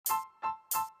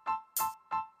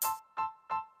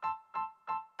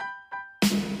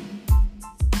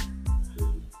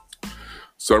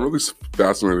So I'm really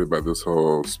fascinated by this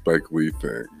whole Spike Lee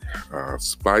thing.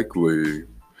 Spike Lee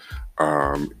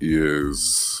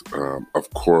is, of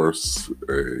course,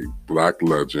 a Black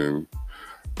legend,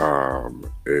 a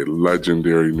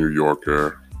legendary New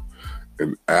Yorker,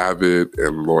 an avid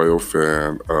and loyal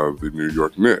fan of the New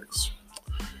York Knicks.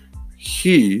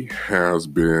 He has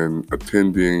been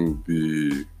attending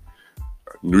the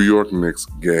New York Knicks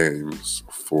games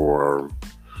for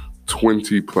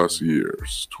 20 plus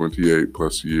years, 28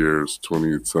 plus years,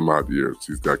 20 some odd years.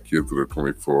 He's got kids that are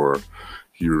 24.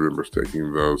 He remembers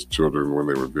taking those children when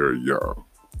they were very young.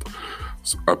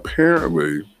 So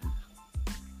apparently,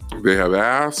 they have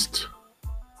asked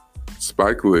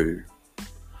Spike Lee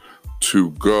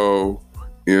to come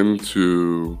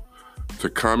into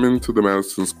the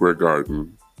Madison Square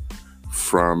Garden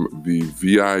from the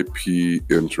VIP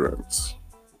entrance.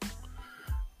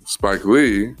 Spike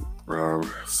Lee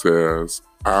says,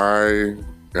 I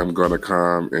am going to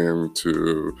come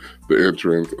into the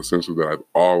entrance essentially that I've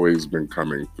always been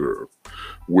coming through,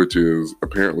 which is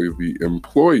apparently the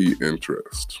employee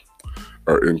entrance.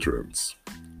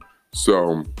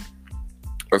 So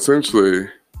essentially,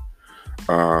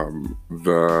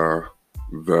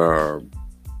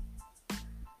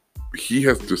 he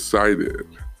has decided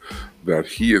that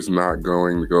he is not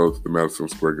going to go to the Madison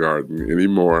Square Garden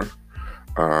anymore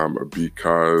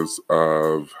because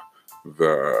of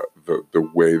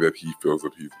the way that he feels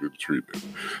that he's been treated.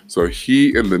 So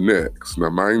he and the Knicks, now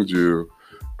mind you,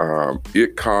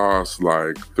 it costs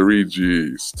like 3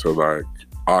 G's to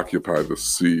occupy the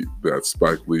seat that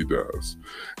Spike Lee does,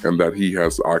 and that he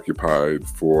has occupied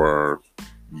for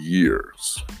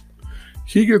years.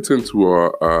 He gets into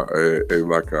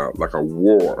a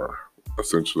war,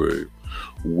 essentially,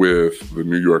 with the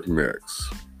New York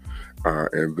Knicks.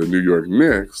 And the New York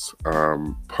Knicks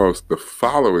post the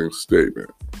following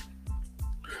statement.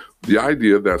 The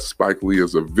idea that Spike Lee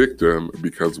is a victim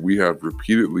because we have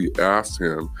repeatedly asked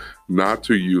him not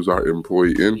to use our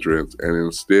employee entrance and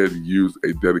instead use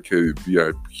a dedicated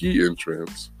VIP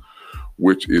entrance,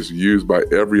 which is used by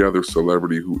every other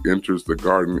celebrity who enters the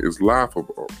garden, is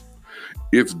laughable.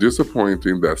 It's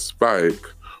disappointing that Spike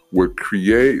would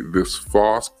create this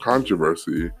false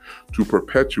controversy to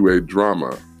perpetuate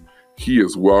drama. He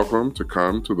is welcome to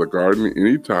come to the garden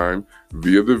anytime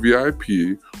via the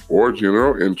VIP or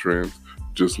general entrance,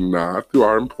 just not through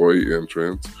our employee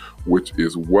entrance, which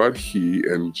is what he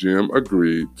and Jim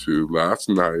agreed to last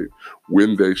night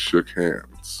when they shook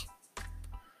hands.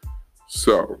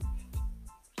 So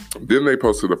then they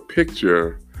posted a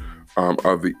picture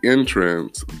of the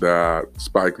entrance that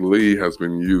Spike Lee has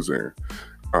been using.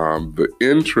 The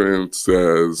entrance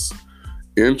says,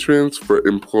 entrance for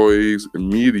employees,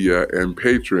 media, and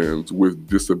patrons with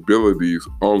disabilities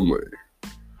only.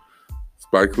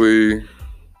 Spike Lee,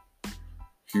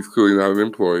 he's clearly not an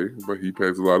employee, but he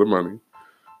pays a lot of money.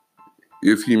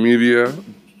 Is he media?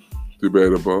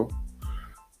 Debatable.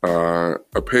 A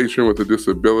patron with a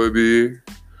disability?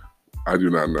 I do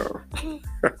not know.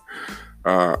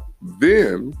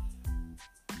 Then,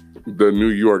 the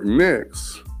New York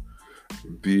Knicks,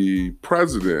 the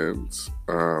president's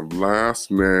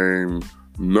last name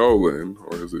Nolan,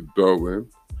 or is it Dolan,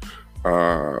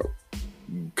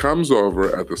 comes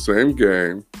over at the same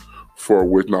game for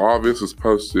which, now all this is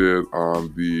posted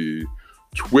on the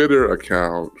Twitter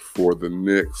account for the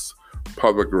Knicks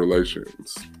public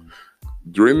relations.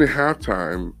 During the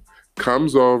halftime,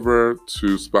 comes over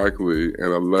to Spike Lee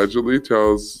and allegedly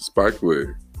tells Spike Lee,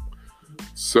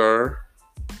 sir,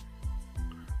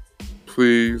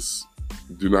 please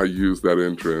do not use that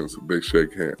entrance. They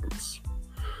shake hands.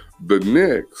 The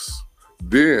Knicks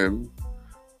then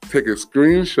take a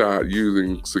screenshot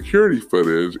using security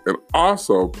footage and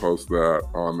also post that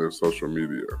on their social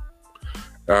media,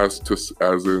 as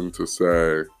in to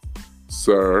say,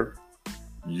 sir,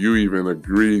 you even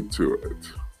agreed to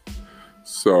it.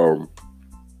 So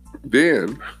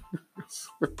then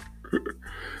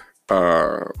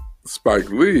Spike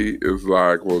Lee is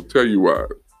like, well, tell you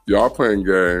what, y'all playing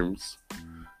games.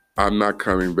 I'm not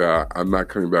coming back. I'm not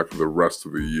coming back for the rest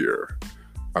of the year.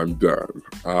 I'm done.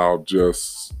 I'll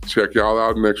just check y'all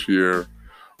out next year,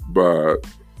 but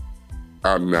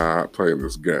I'm not playing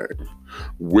this game.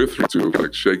 With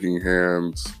shaking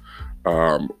hands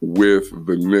with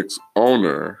the Knicks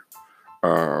owner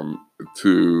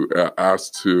to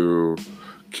ask to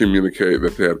communicate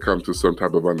that they had come to some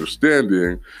type of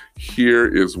understanding. Here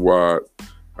is what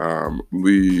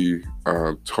Lee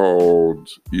told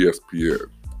ESPN.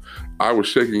 I was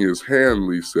shaking his hand,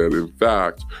 Lee said. In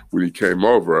fact, when he came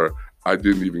over, I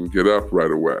didn't even get up right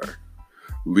away.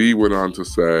 Lee went on to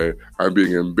say, I'm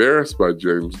being embarrassed by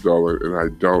James Dolan and I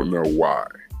don't know why.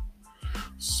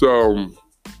 So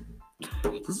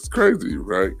this is crazy,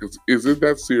 right? Because is it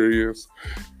that serious?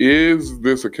 Is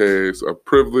this a case of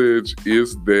privilege?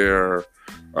 Is there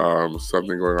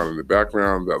something going on in the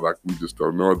background that like we just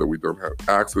don't know, that we don't have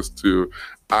access to?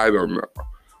 I don't know.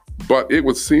 But it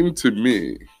would seem to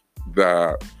me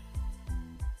that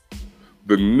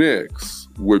the Knicks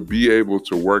would be able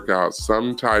to work out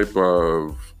some type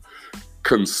of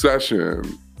concession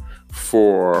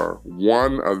for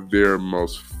one of their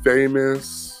most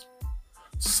famous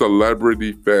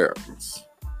celebrity fans.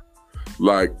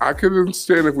 Like, I could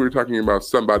understand if we were talking about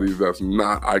somebody that's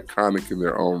not iconic in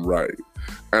their own right.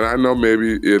 And I know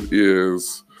maybe it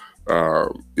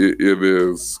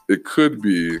could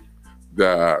be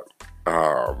that,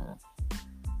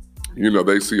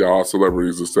 they see all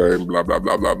celebrities the same, blah, blah,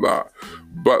 blah, blah, blah.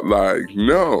 But like,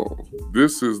 no,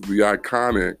 this is the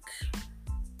iconic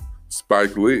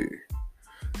Spike Lee.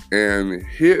 And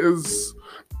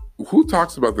who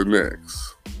talks about the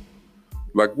Knicks?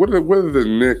 Like, what are the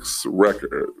Knicks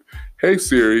record? Hey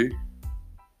Siri,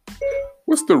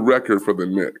 what's the record for the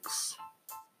Knicks?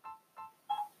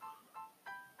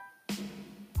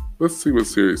 Let's see what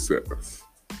Siri says.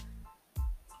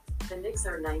 The Knicks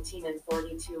are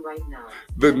 19-42 right now.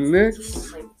 The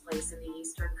Knicks place in the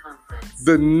Eastern Conference.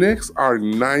 The Knicks are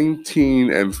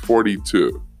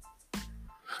 19-42.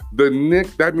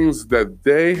 That means that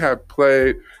they have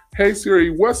played. Hey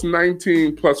Siri, what's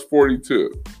 19 plus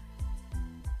 42?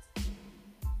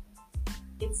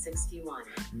 It's 61.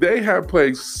 They have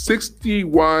played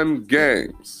 61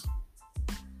 games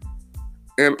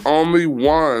and only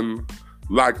won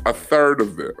like a third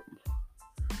of them.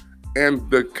 And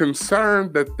the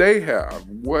concern that they have,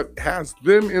 what has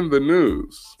them in the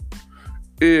news,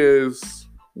 is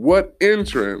what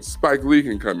entrance Spike Lee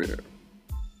can come in.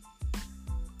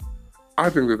 I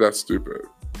think that that's stupid.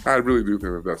 I really do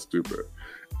think that that's stupid.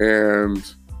 And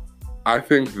I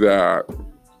think that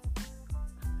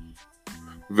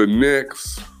the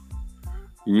Knicks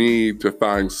need to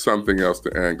find something else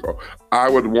to angle. I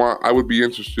would be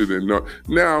interested in know.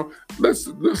 Now, let's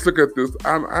look at this.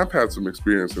 I've had some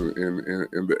experience in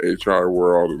the HR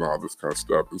world and all this kind of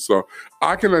stuff. And so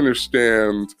I can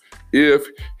understand if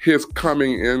his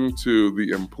coming into the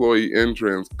employee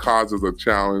entrance causes a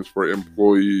challenge for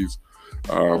employees,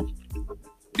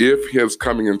 if his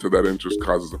coming into that entrance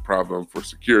causes a problem for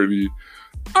security,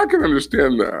 I can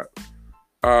understand that.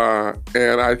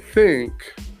 And I think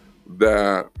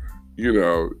that,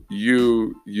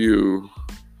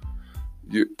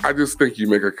 I just think you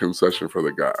make a concession for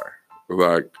the guy.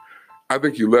 Like, I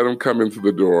think you let him come into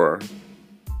the door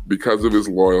because of his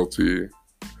loyalty,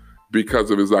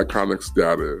 because of his iconic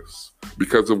status,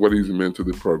 because of what he's meant to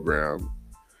the program.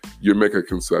 You make a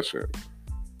concession.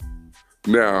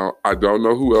 Now, I don't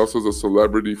know who else is a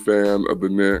celebrity fan of the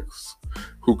Knicks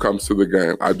who comes to the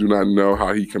game. I do not know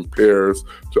how he compares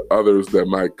to others that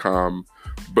might come.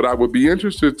 But I would be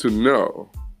interested to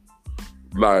know,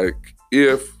 like,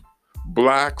 if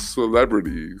Black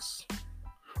celebrities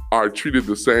are treated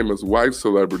the same as white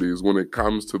celebrities when it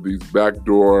comes to these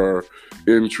backdoor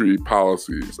entry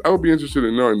policies. I would be interested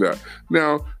in knowing that.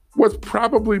 Now, what's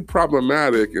probably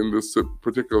problematic in this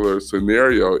particular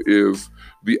scenario is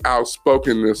the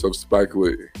outspokenness of Spike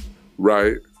Lee,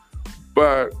 right?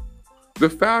 But the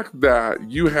fact that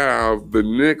you have the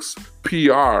Knicks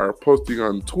PR posting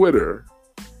on Twitter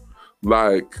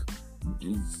like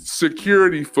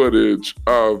security footage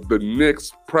of the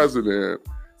Knicks president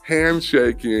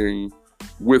handshaking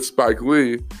with Spike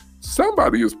Lee,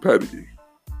 somebody is petty.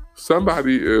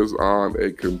 Somebody is on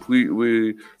a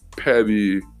completely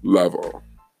petty level.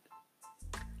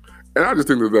 And I just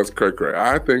think that that's cray-cray.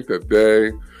 I think that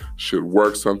they should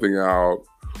work something out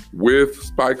with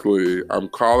Spike Lee. I'm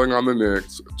calling on the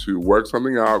Knicks to work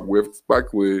something out with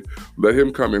Spike Lee. Let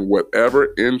him come in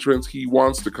whatever entrance he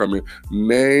wants to come in.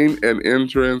 Name an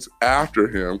entrance after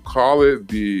him. Call it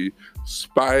the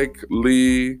Spike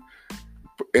Lee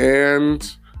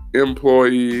and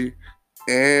employee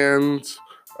and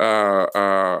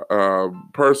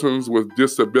persons with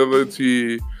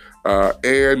disability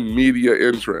and media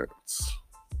entrance.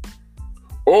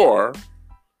 Or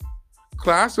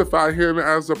classify him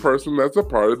as a person that's a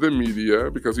part of the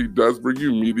media because he does bring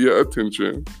you media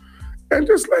attention, and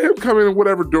just let him come in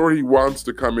whatever door he wants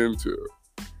to come into.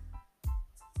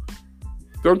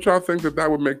 Don't y'all think that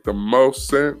would make the most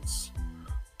sense?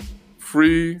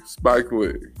 Free Spike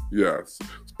Lee. Yes.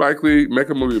 Spike Lee, make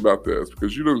a movie about this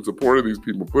because you done supported these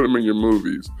people, put them in your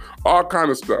movies, all kind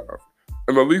of stuff.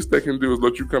 And the least they can do is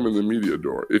let you come in the media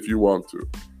door if you want to.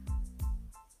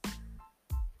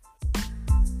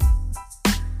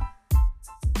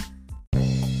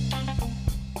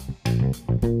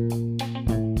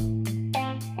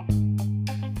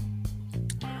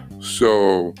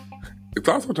 So it's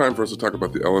also time for us to talk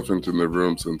about the elephant in the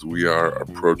room, since we are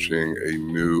approaching a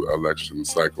new election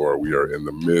cycle, or we are in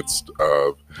the midst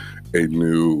of a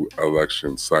new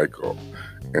election cycle.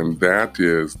 And that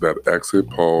is that exit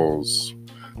polls,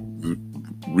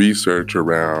 research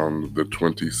around the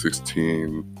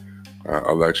 2016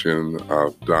 election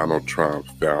of Donald Trump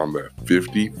found that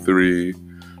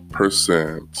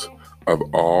 53% of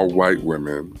all white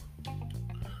women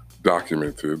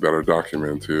documented voted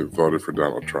for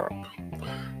Donald Trump.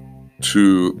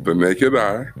 To the naked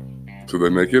eye,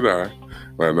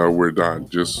 I know we're not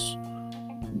just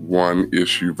one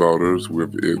issue voters.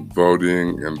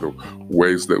 Voting and the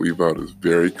ways that we vote is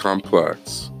very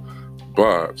complex,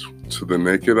 but to the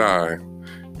naked eye,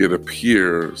 it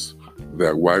appears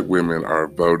that white women are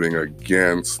voting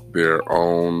against their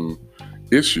own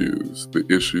issues, the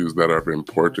issues that are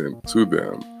important to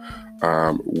them.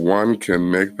 One can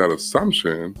make that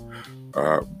assumption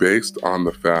based on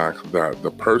the fact that the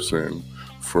person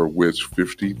for which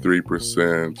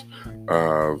 53%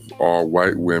 of all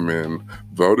white women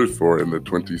voted for in the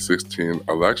 2016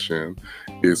 election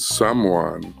is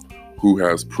someone who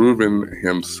has proven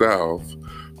himself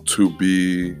to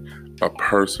be a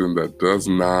person that does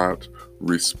not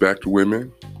respect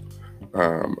women,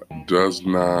 does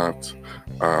not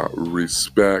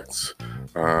respect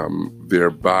their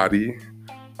body.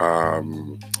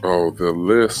 The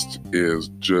list is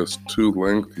just too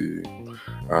lengthy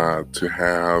to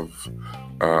have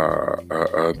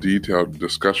a detailed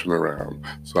discussion around.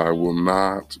 So I will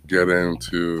not get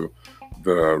into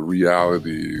the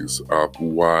realities of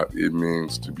what it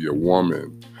means to be a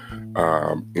woman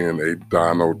in a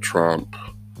Donald Trump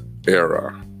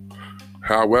era.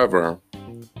 However,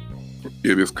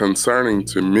 it is concerning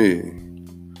to me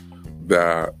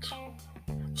that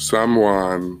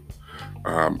someone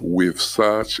with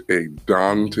such a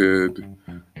daunted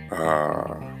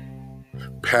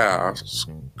past,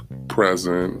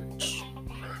 present,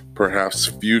 perhaps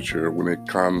future when it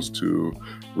comes to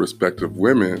respect of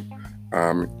women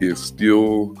is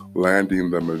still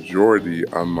landing the majority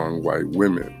among white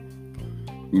women.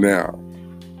 Now,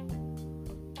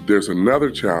 there's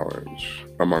another challenge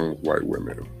among white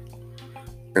women,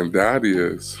 and that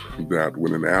is that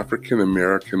when an African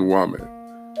American woman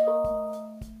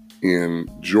in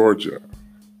Georgia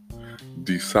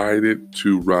decided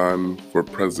to run for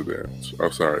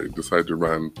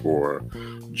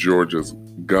Georgia's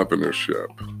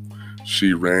governorship,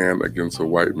 she ran against a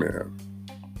white man.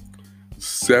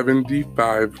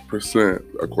 75%,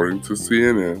 according to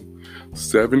CNN,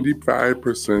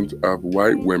 75% of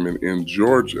white women in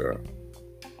Georgia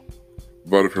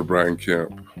voted for Brian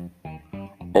Kemp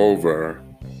over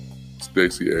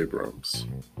Stacey Abrams.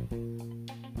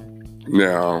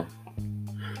 Now,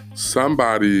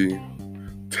 somebody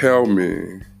tell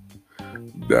me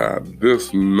that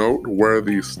this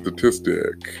noteworthy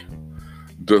statistic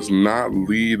does not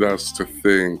lead us to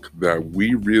think that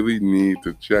we really need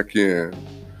to check in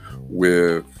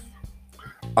with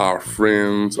our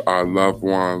friends, our loved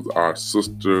ones, our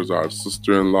sisters, our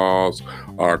sister-in-laws,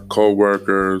 our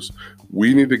co-workers.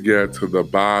 We need to get to the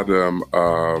bottom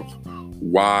of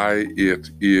why it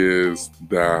is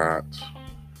that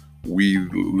we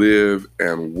live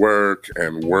and work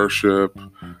and worship,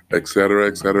 et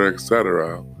cetera,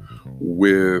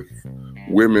 with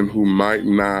women who might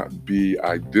not be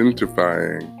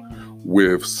identifying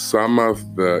with some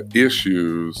of the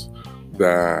issues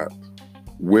that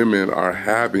women are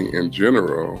having in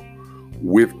general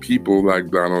with people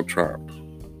like Donald Trump.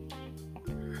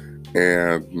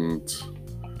 And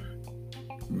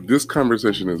this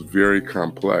conversation is very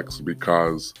complex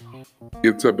because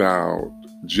it's about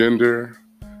gender,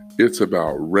 it's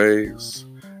about race,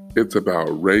 it's about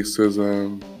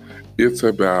racism, it's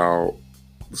about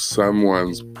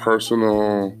someone's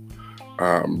personal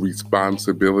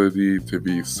responsibility to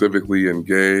be civically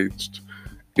engaged.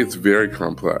 It's very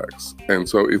complex. And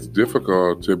so it's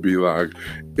difficult to be like,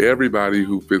 everybody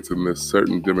who fits in this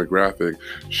certain demographic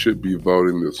should be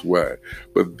voting this way.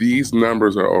 But these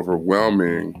numbers are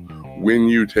overwhelming when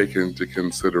you take into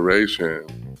consideration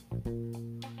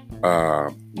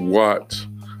what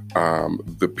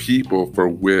the people for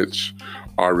which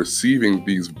are receiving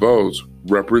these votes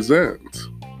represent,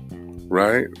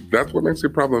 right? That's what makes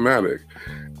it problematic.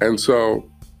 And so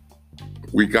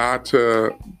we got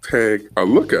to take a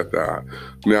look at that.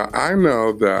 Now, I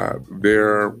know that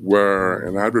there were,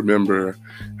 and I remember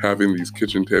having these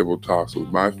kitchen table talks with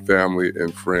my family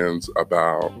and friends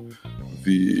about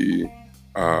the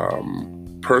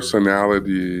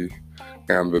personality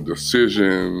and the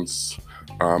decisions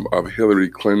of Hillary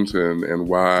Clinton and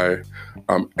why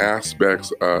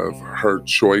aspects of her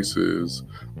choices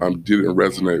didn't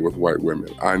resonate with white women.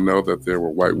 I know that there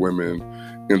were white women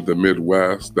in the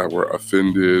Midwest that were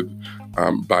offended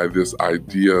by this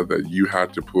idea that you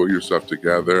had to pull yourself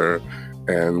together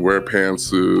and wear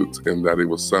pantsuits, and that it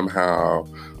was somehow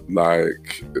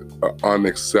like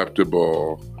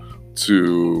unacceptable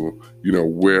to,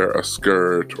 wear a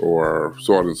skirt or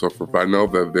so on and so forth. I know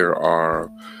that there are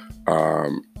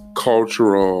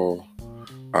cultural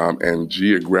and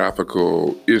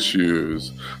geographical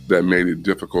issues that made it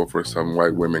difficult for some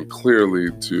white women clearly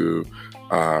to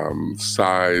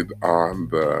side on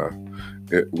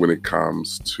when it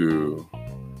comes to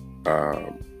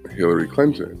Hillary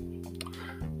Clinton.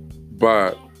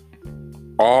 But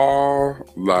all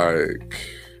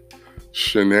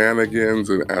shenanigans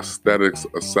and aesthetics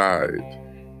aside,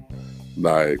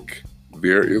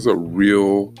 there is a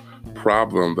real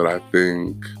problem that I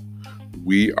think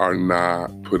we are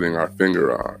not putting our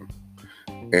finger on.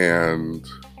 And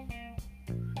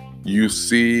you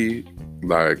see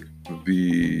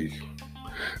the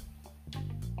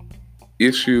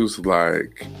issues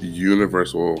like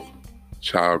universal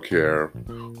childcare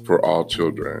for all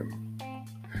children.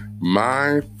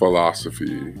 My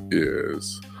philosophy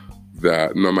is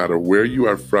that no matter where you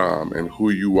are from and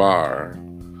who you are,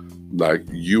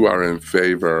 you are in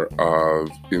favor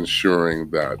of ensuring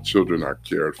that children are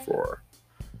cared for.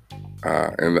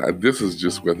 And this is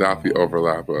just without the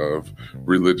overlap of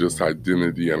religious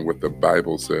identity and what the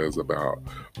Bible says about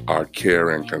our care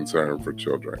and concern for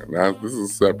children. Now, this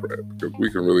is separate because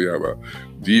we can really have a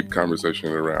deep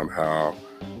conversation around how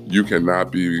you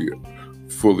cannot be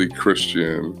fully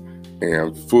Christian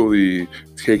and fully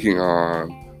taking on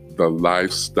the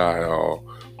lifestyle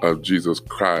of Jesus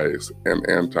Christ and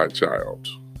anti-child.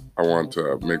 I want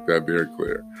to make that very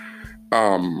clear.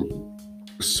 And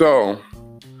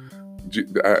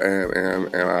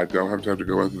I don't have time to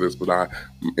go into this, but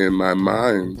in my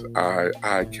mind,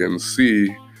 I can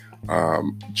see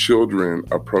children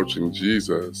approaching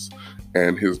Jesus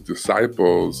and his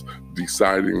disciples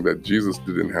deciding that Jesus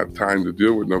didn't have time to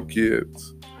deal with no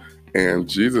kids. And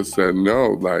Jesus said,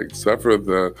 no, suffer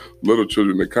the little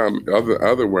children to come.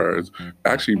 Other words,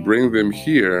 actually bring them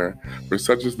here, for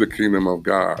such is the kingdom of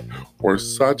God, or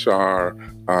such are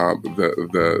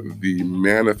the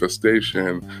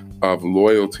manifestation of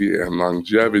loyalty and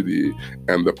longevity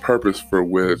and the purpose for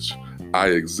which I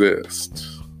exist.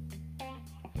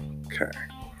 Okay.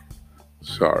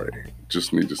 Sorry.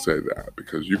 Just need to say that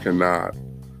because you cannot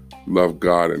love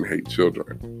God and hate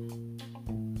children.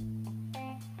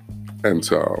 And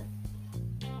so,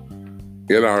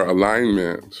 in our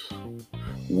alignment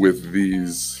with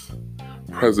these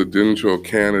presidential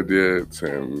candidates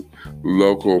and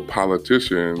local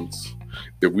politicians,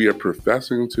 if we are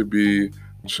professing to be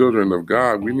children of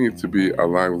God, we need to be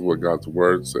aligned with what God's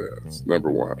word says, number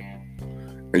one.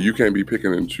 And you can't be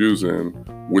picking and choosing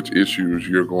which issues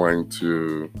you're going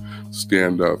to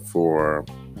stand up for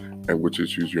and which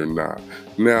issues you're not.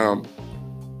 Now,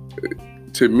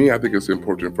 to me, I think it's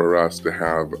important for us to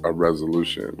have a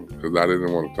resolution, because I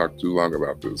didn't want to talk too long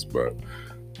about this, but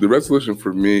the resolution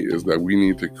for me is that we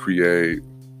need to create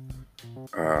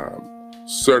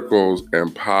circles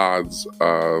and pods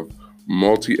of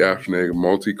multi-ethnic,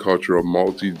 multicultural,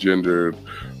 multi-gendered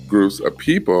groups of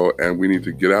people, and we need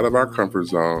to get out of our comfort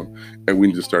zone and we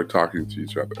need to start talking to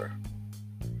each other.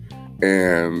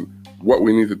 And what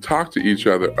we need to talk to each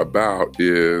other about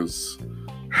is,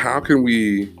 how can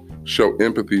we show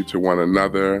empathy to one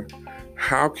another?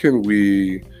 How can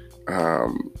we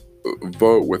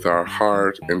vote with our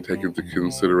heart and take into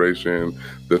consideration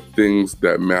the things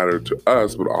that matter to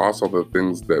us, but also the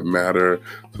things that matter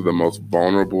to the most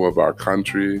vulnerable of our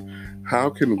country? How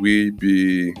can we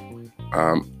be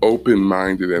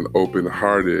open-minded and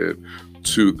open-hearted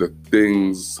to the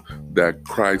things that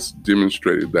Christ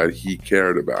demonstrated that he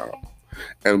cared about?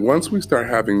 And once we start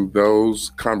having those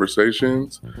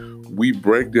conversations, we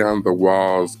break down the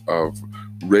walls of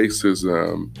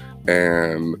racism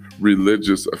and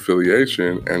religious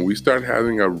affiliation, and we start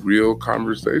having a real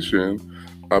conversation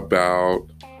about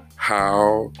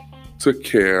how to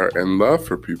care and love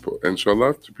for people and show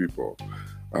love to people.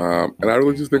 And I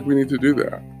really just think we need to do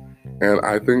that. And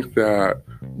I think that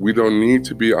we don't need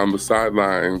to be on the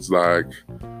sidelines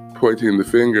pointing the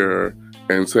finger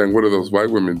and saying, what are those white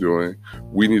women doing?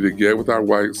 We need to get with our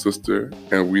white sister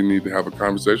and we need to have a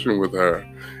conversation with her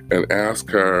and ask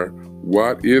her,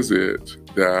 what is it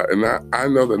that, and I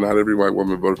know that not every white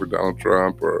woman voted for Donald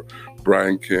Trump or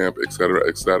Brian Kemp, et cetera,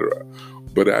 et cetera.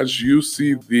 But as you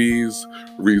see these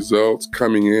results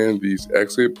coming in, these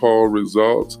exit poll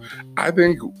results, I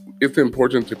think it's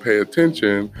important to pay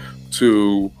attention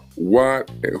to what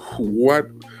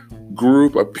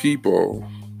group of people,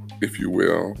 if you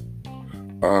will,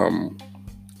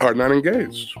 are not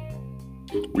engaged.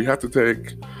 We have to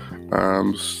take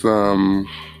some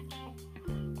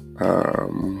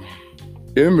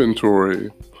inventory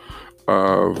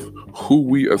of who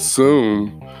we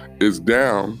assume is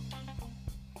down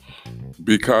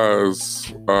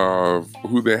because of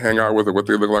who they hang out with or what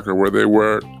they look like or where they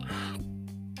work,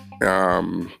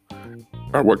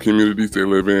 or what communities they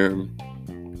live in.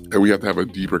 And we have to have a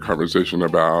deeper conversation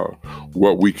about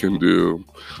what we can do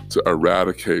to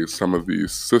eradicate some of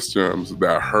these systems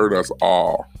that hurt us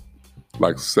all,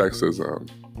 like sexism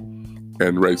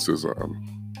and racism.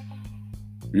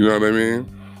 You know what I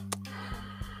mean?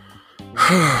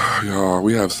 Y'all,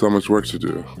 we have so much work to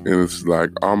do. And it's like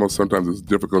almost sometimes it's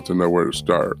difficult to know where to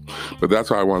start. But that's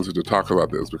why I wanted to talk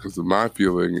about this, because my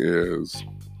feeling is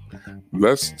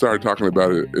let's start talking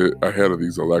about it ahead of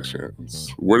these elections.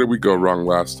 Where did we go wrong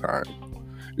last time?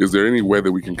 Is there any way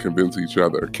that we can convince each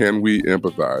other? Can we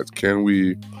empathize? Can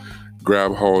we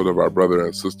grab hold of our brother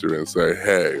and sister and say,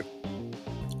 hey,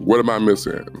 what am I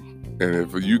missing? And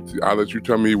I'll let you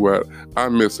tell me what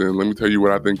I'm missing. Let me tell you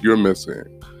what I think you're missing.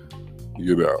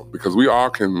 You know, because we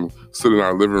all can sit in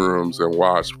our living rooms and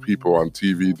watch people on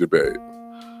TV debate.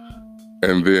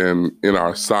 And then in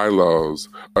our silos,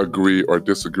 agree or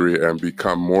disagree and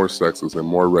become more sexist and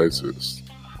more racist,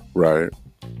 right?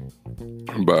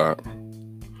 But,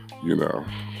 you know,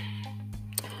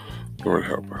 Lord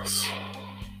help us.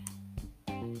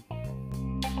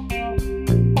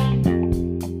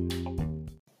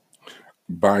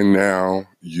 By now,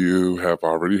 you have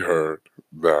already heard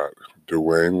that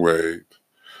Dwayne Wade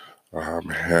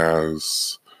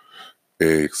has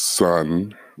a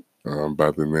son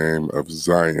by the name of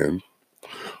Zion,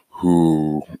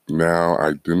 who now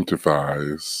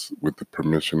identifies, with the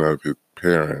permission of his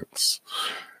parents,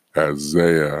 as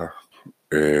Zaya,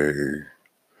 a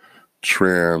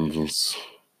trans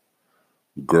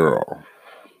girl.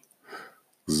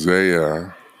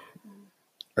 Zaya,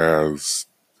 as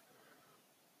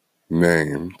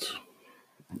named,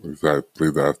 I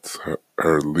believe that's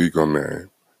her legal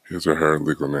name, his or her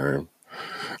legal name,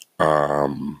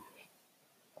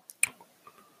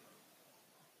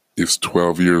 is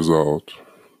 12 years old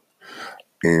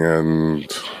and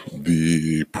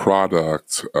the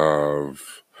product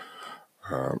of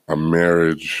a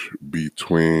marriage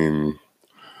between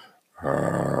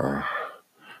Siobhan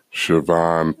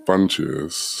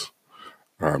Funches.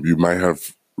 You might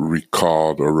have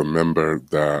recalled or remembered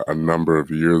that a number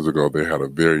of years ago they had a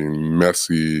very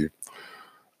messy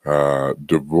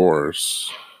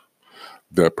divorce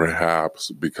that perhaps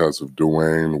because of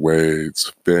Dwayne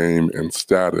Wade's fame and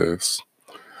status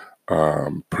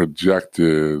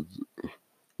projected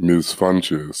Ms.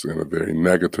 Funches in a very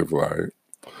negative light.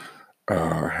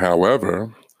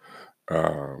 However,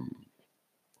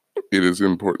 it is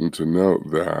important to note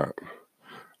that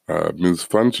Ms.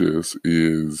 Funches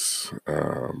is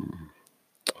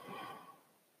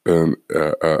an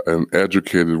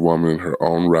educated woman in her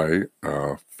own right.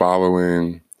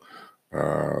 Following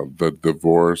the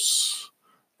divorce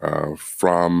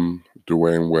from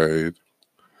Dwayne Wade,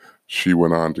 she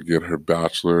went on to get her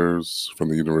bachelor's from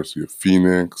the University of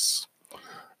Phoenix.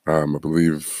 I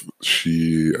believe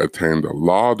she attained a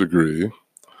law degree,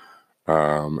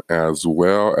 as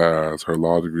well as her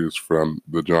law degrees from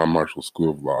the John Marshall School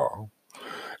of Law,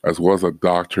 as well as a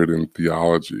doctorate in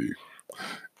theology.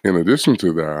 In addition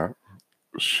to that,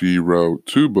 she wrote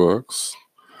 2 books.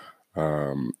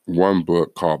 One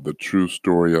book called The True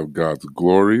Story of God's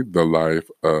Glory, The Life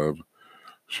of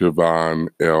Siobhan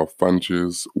L.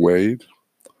 Funches Wade,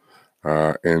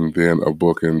 and then a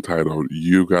book entitled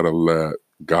You Gotta Let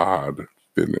God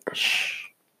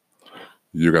Finish.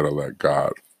 You Gotta Let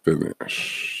God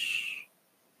Finish.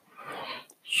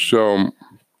 So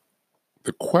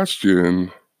the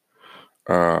question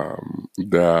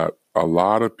that a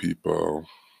lot of people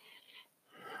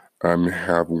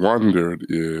have wondered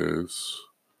is,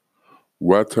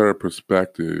 what's her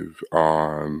perspective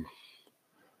on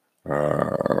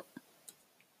the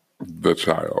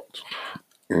child?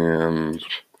 And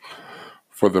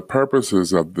for the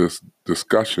purposes of this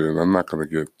discussion, I'm not going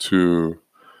to get too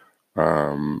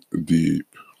deep,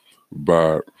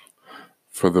 but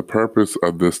for the purpose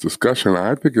of this discussion,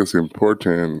 I think it's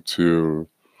important to,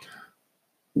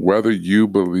 whether you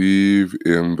believe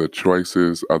in the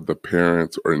choices of the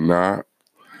parents or not,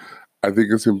 I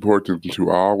think it's important to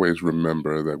always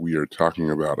remember that we are talking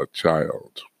about a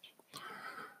child.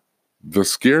 The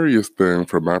scariest thing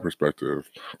from my perspective,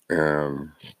 and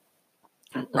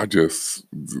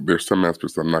there's some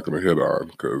aspects I'm not going to hit on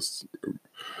because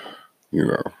You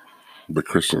know, the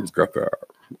Christians got that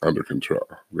under control.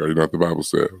 We already know what the Bible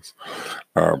says.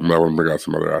 I want to bring out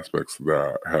some other aspects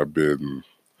that have been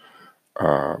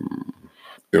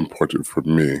important for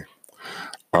me.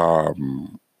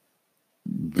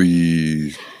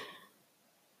 The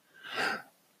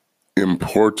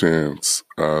importance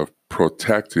of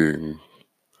protecting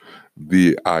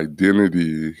the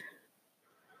identity,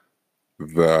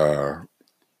 the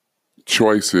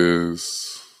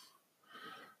choices,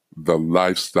 the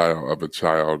lifestyle of a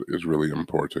child is really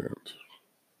important.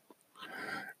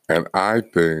 And I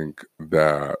think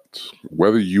that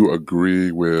whether you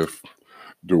agree with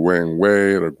Dwayne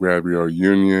Wade or Gabrielle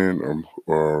Union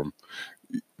or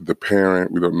the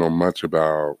parent, we don't know much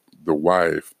about the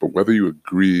wife, but whether you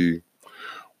agree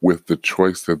with the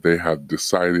choice that they have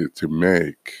decided to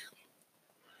make,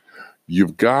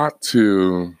 you've got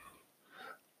to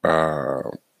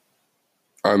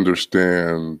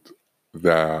understand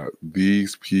that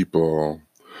these people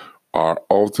are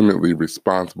ultimately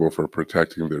responsible for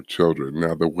protecting their children.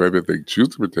 Now, the way that they choose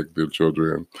to protect their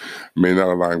children may not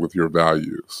align with your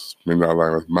values, may not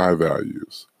align with my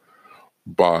values,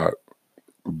 but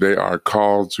they are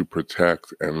called to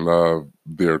protect and love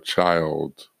their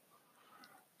child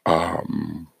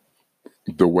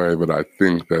the way that I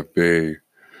think that they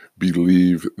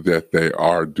believe that they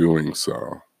are doing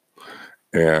so.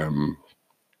 And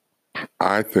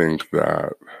I think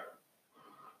that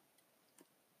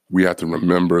we have to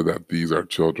remember that these are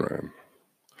children,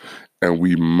 and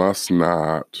we must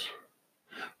not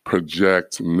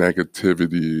project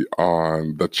negativity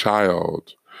on the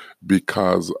child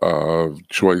because of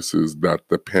choices that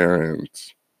the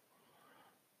parent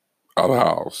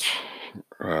allows.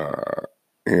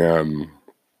 And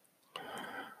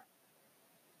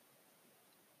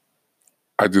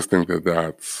I just think that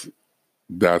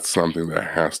that's something that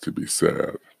has to be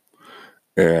said.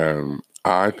 And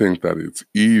I think that it's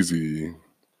easy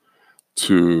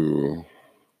to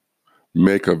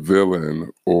make a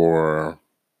villain or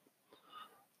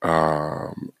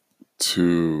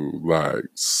to like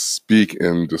speak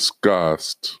in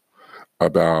disgust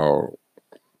about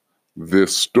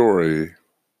this story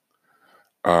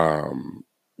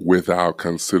without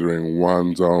considering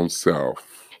one's own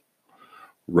self,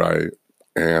 right?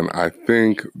 And I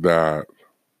think that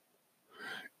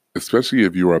especially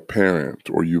if you're a parent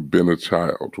or you've been a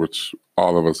child, which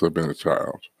all of us have been a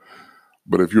child,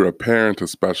 but if you're a parent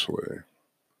especially,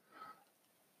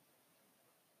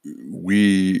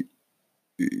 we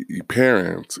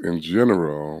parents in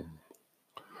general,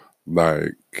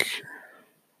 like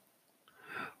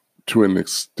to an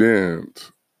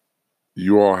extent,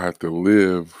 you all have to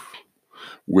live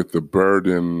with the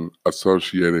burden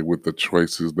associated with the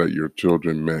choices that your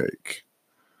children make.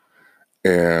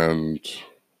 And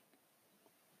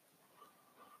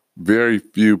very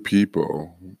few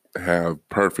people have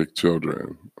perfect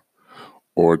children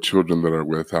or children that are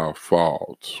without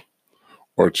fault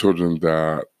or children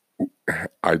that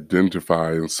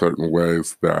identify in certain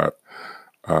ways that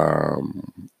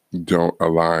don't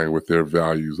align with their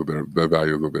values or the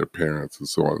values of their parents and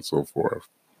so on and so forth.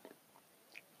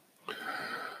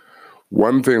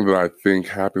 One thing that I think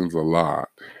happens a lot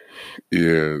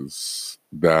is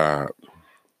that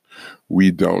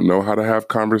we don't know how to have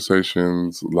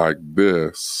conversations like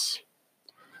this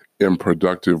in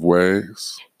productive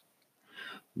ways.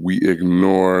 We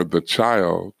ignore the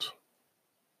child,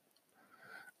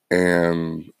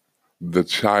 and the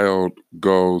child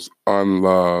goes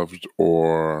unloved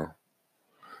or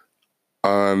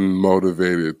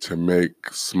unmotivated to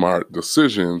make smart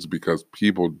decisions because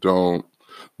people don't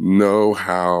know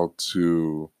how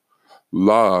to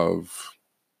love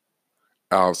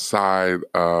outside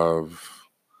of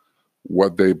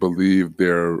what they believe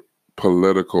their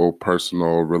political,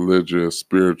 personal, religious,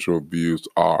 spiritual views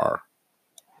are.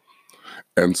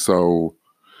 And so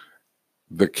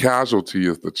the casualty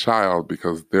is the child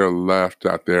because they're left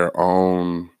at their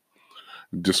own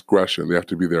discretion. They have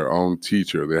to be their own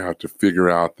teacher. They have to figure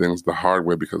out things the hard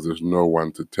way because there's no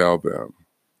one to tell them.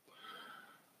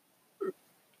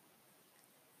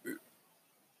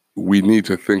 We need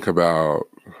to think about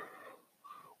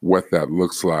what that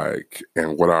looks like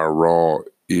and what our role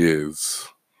is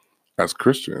as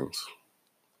Christians.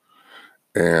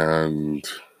 And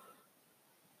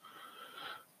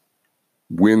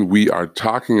when we are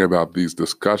talking about these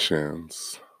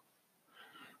discussions,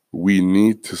 we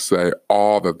need to say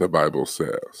all that the Bible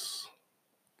says,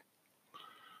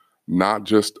 not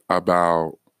just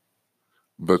about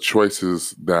the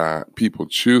choices that people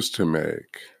choose to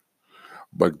make,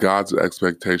 but God's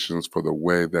expectations for the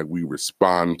way that we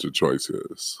respond to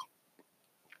choices.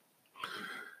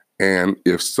 And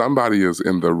if somebody is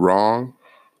in the wrong,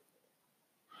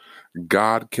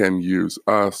 God can use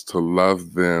us to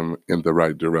love them in the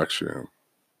right direction.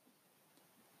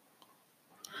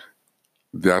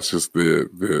 That's just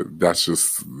that's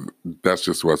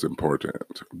just what's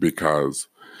important, because,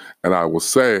 and I will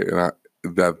say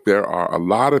that there are a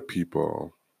lot of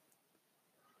people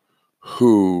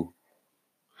who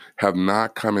have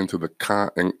not come into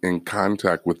in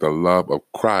contact with the love of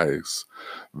Christ.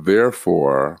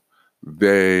 Therefore,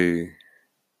 they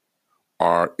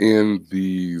are in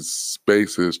these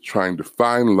spaces trying to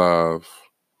find love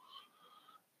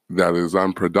that is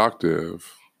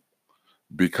unproductive,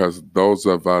 because those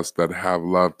of us that have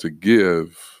love to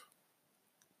give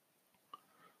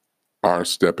aren't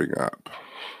stepping up.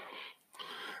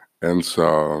 And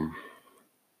so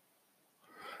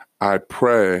I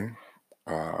pray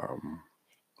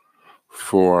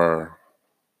for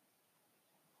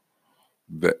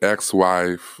the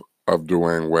ex-wife of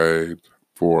Dwayne Wade,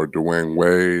 for Dwayne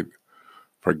Wade,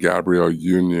 for Gabrielle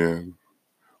Union,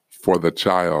 for the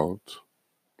child,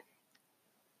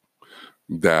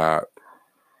 that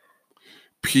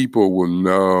people will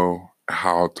know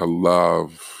how to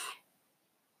love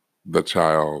the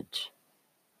child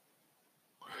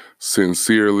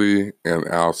sincerely and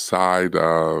outside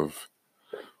of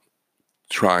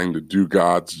trying to do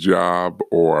God's job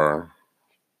or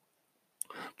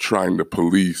trying to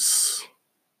police,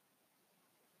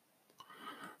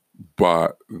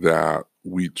 but that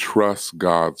we trust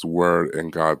God's word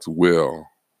and God's will,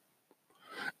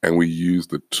 and we use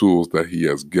the tools that He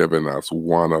has given us,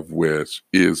 one of which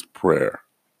is prayer.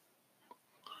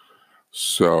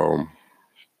 So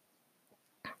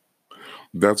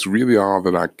that's really all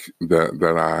that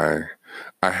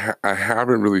I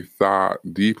haven't really thought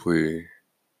deeply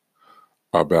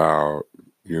about,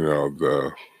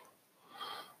 the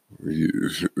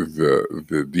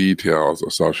details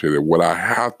associated. What I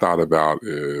have thought about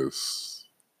is,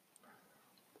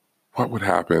 what would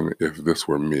happen if this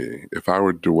were me? If I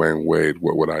were Dwayne Wade,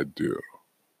 what would I do?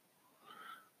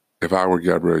 If I were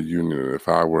Gabrielle Union, if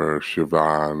I were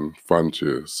Siobhan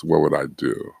Funches, what would I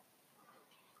do?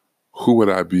 Who would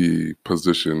I be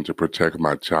positioned to protect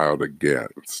my child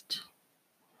against?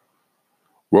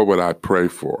 What would I pray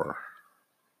for?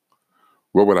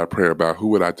 What would I pray about? Who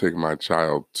would I take my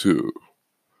child to?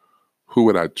 Who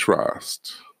would I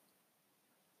trust?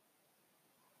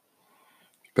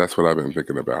 That's what I've been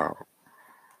thinking about.